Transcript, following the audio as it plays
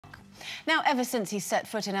Now, ever since he set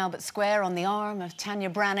foot in Albert Square on the arm of Tanya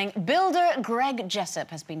Branning, builder Greg Jessop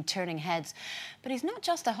has been turning heads. But he's not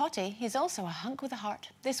just a hottie, he's also a hunk with a heart.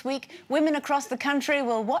 This week, women across the country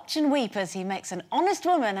will watch and weep as he makes an honest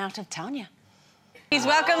woman out of Tanya. Please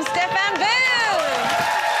welcome Stefan Booth!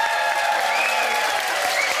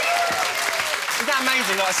 Isn't that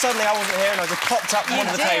amazing? Like, suddenly I wasn't here and I just popped up one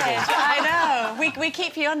of the tables. I know. We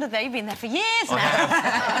keep you under there. You've been there for years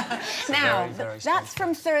now. Now, very that's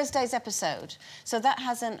from Thursday's episode, so that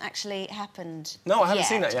hasn't actually happened No, I haven't yet.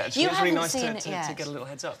 seen that yet, actually. You It was really nice to get a little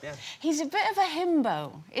heads up, yeah. He's a bit of a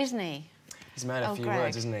himbo, isn't he? He's a man of few Greg.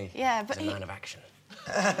 words, isn't he? Yeah, but he's a man of action.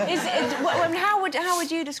 How would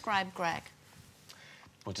you describe Greg?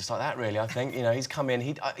 Well, just like that, really, I think. You know, he's come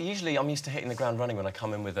in... usually, I'm used to hitting the ground running when I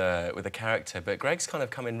come in with a character, but Greg's kind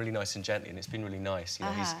of come in really nice and gently, and it's been really nice. You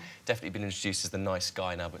know, he's definitely been introduced as the nice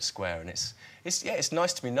guy in Albert Square, and it's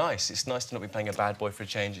nice to be nice. It's nice to not be playing a bad boy for a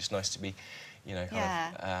change. It's nice to be, you know,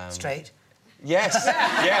 kind of... Straight? Yes.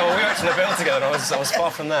 Yeah, well, we went to the bill together, and I was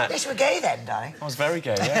far from that. Yes, you were gay then, darling. I was very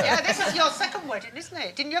gay, yeah. Yeah, this is your second wedding, isn't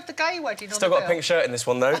it? Didn't you have the gay wedding on Still the got a pink shirt in this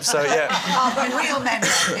one, though, so, yeah. Oh, but real men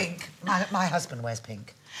wear pink. My husband wears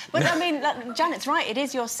pink. But, I mean, Janet's right, it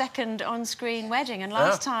is your second on-screen wedding, and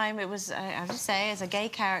last time it was, I have to say, as a gay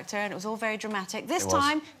character, and it was all very dramatic. This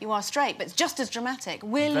time, you are straight, but it's just as dramatic.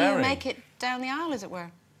 Will you make it down the aisle, as it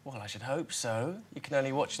were? Well, I should hope so. You can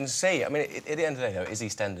only watch and see. I mean, at the end of the day, though, it is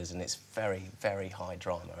Eastenders, and it's very, very high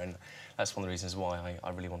drama, and that's one of the reasons why I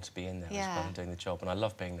really want to be in there as well and doing the job, and I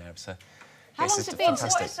love being there. So, how long's it been?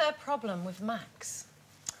 What is their problem with Max?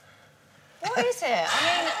 What is it?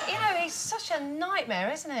 I mean, you know, he's such a nightmare,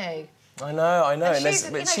 isn't he? I know. And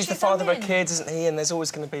And she's the father of her kids, isn't he? And there's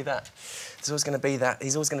always going to be that. There's always going to be that.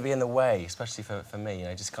 He's always going to be in the way, especially for me, you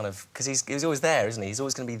know, just kind of... Because he's always there, isn't he? He's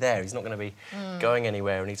always going to be there. He's not going to be going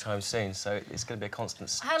anywhere anytime soon, so it's going to be a constant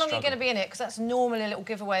struggle. How long are you going to be in it? Because that's normally a little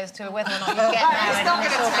giveaway as to whether or not you get there. It's not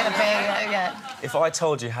going to be... If I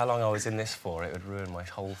told you how long I was in this for, it would ruin my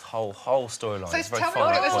whole storyline. So tell me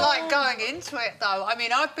what it was like going into it, though. I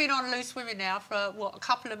mean, I've been on Loose Women now for, what, a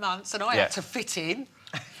couple of months, and I had to fit in.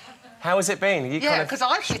 How has it been? Because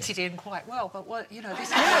I fitted in quite well, but, well, you know, this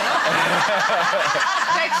is... They're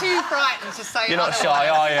too frightened to say... You're not shy,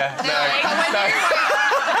 are you?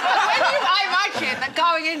 I imagine that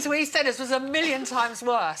going into Eastenders was a million times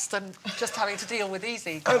worse than just having to deal with these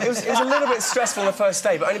egos. It was a little bit stressful on the first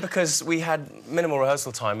day, but only because we had minimal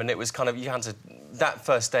rehearsal time, and it was kind of... You had to... That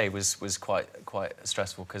first day was quite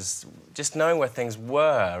stressful, because just knowing where things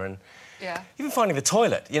were and... Yeah. Even finding the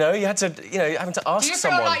toilet, you know, you had to, you know, having to ask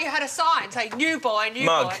someone... Do you feel like you had a sign saying, new boy, new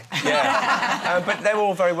Mug, boy? Yeah. But they were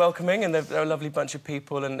all very welcoming, and they're a lovely bunch of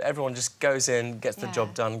people, and everyone just goes in, gets the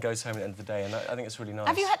job done, goes home at the end of the day, and I think it's really nice.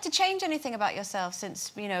 Have you had to change anything about yourself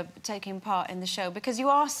since, you know, taking part in the show? Because you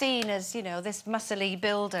are seen as, you know, this muscly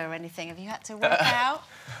builder or anything. Have you had to work out?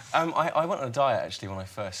 I went on a diet, actually, when I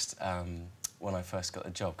first got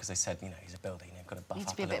the job, because they said, you know, he's a builder, you know, you've got to buff up a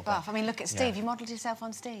little bit. You need to be a bit buff. I mean, look at Steve. You modelled yourself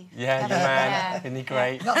on Steve. Yeah, your man. Isn't he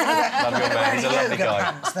great? Love your man. He's a lovely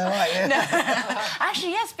guy.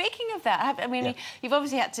 Actually, yeah, speaking of that, I mean, you've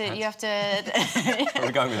obviously had to... You have to... Where are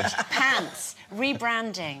we going with this? Pants,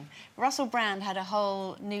 rebranding. Russell Brand had a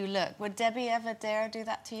whole new look. Would Debbie ever dare do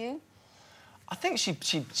that to you? I think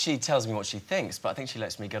she tells me what she thinks, but I think she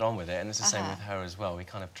lets me get on with it, and it's the same with her as well. We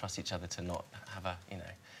kind of trust each other to not have a, you know...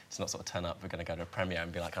 It's not sort of turn up, we're going to go to a premiere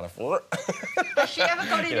and be like, kind of... Has she ever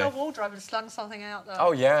got in your wardrobe and slung something out, though?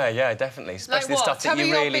 Oh, yeah, definitely. Especially the stuff that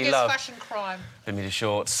you really love. Tell me your biggest fashion crime. Bermuda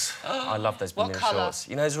shorts. I love those Bermuda shorts. What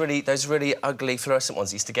You know, those really ugly fluorescent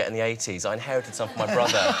ones I used to get in the 80s? I inherited some from my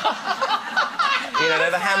brother. You know,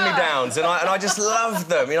 they're the hand-me-downs, and I just loved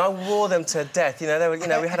them. You know, I wore them to death. You know, they were, you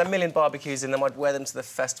know, we had a million barbecues in them. I'd wear them to the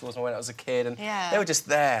festivals when I was a kid, and they were just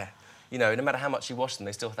there. You know, no matter how much you wash them,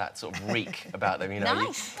 they still have that sort of reek about them, you know.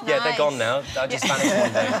 Nice. Yeah, they're gone now. I just vanished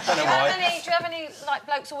one day. Don't know why. Do you have any, like,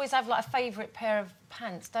 blokes always have, like, a favourite pair of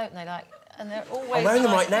pants, don't they? Like, and they're always... I'm wearing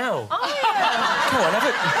them right now. Oh, yeah. Come on, have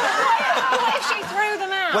it. What if she threw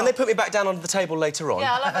them out? When they put me back down onto the table later on.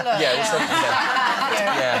 Yeah, I'll have a look. Yeah.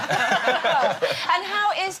 And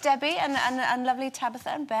how is Debbie and lovely Tabitha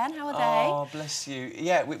and Ben? How are they? Oh, bless you.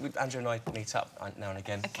 Yeah, Andrew and I meet up now and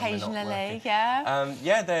again. Occasionally, yeah.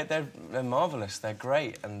 Yeah, they're marvellous. They're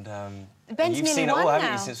great, and Ben's you've nearly seen it all, one haven't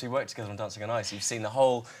now. you, since we worked together on Dancing on Ice? You've seen the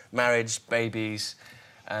whole marriage, babies.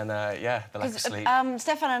 And, yeah, the lack of sleep.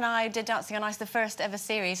 Stefan and I did Dancing on Ice, the first ever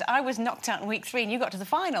series. I was knocked out in week 3 and you got to the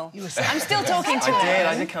final. I'm still talking to her.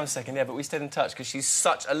 I did come second, yeah, but we stayed in touch because she's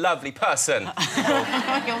such a lovely person.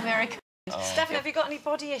 You're very kind. Stefan, have you got any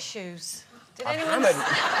body issues? Did I've anyone... hammered.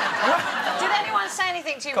 Did anyone say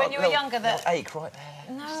anything to you when you were younger that... ache right there.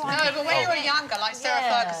 No, but when you were younger, like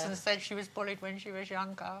Sarah Ferguson said she was bullied when she was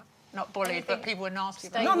younger. Not bullied, but people were nasty.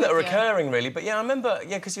 None that are recurring, really. But yeah, I remember.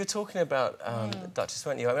 Yeah, because you were talking about Duchess,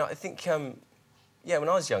 weren't you? I mean, I think. Yeah, when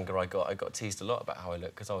I was younger, I got teased a lot about how I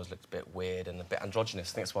looked because I always looked a bit weird and a bit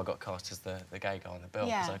androgynous. I think that's why I got cast as the gay guy on the bill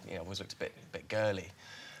because I always looked a bit girly.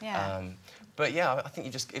 Yeah. But yeah, I think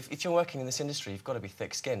you just if you're working in this industry, you've got to be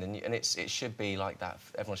thick-skinned, and it should be like that.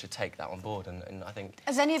 Everyone should take that on boord, and I think.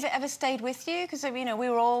 Has any of it ever stayed with you? Because we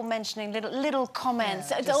were all mentioning little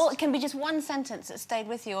comments. It can be just one sentence that stayed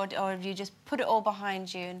with you, or do you just put it all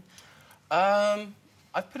behind you?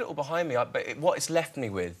 I've put it all behind me, but what it's left me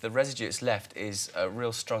with, the residue it's left, is a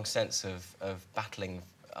real strong sense of battling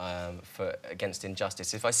against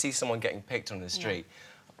injustice. If I see someone getting picked on the street.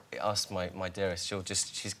 Ask my dearest, she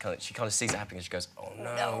kind of sees it happening and she goes, oh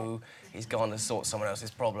no, he's gone to sort someone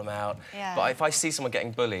else's problem out. Yeah. But if I see someone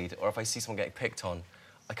getting bullied or if I see someone getting picked on,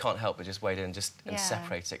 I can't help but just wade in and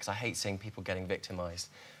separate it because I hate seeing people getting victimised.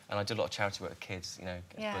 And I do a lot of charity work with kids, against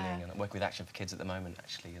bullying, and I'm working with Action for Kids at the moment,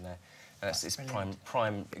 actually, and that's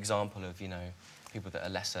prime example of people that are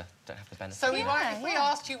lesser don't have the benefit. So if we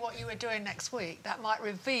asked you what you were doing next week, that might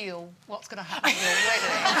reveal what's going to happen at your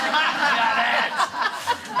wedding.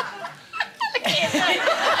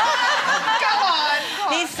 Come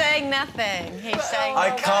on. He's saying nothing. He's saying. I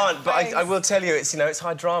can't, but I will tell you, it's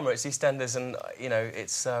high drama. It's Eastenders, and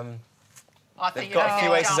it's. They've got a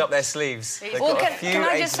few aces up their sleeves. Well, can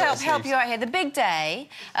I just help you out here? The big day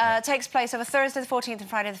takes place over Thursday the 14th and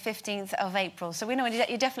Friday the 15th of April, so we know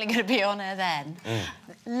you're definitely going to be on air then.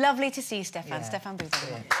 Lovely to see you, Stefan. Yeah. Stefan Booth.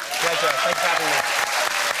 Pleasure. Thanks for having me.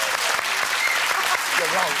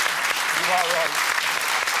 You're right. You are right.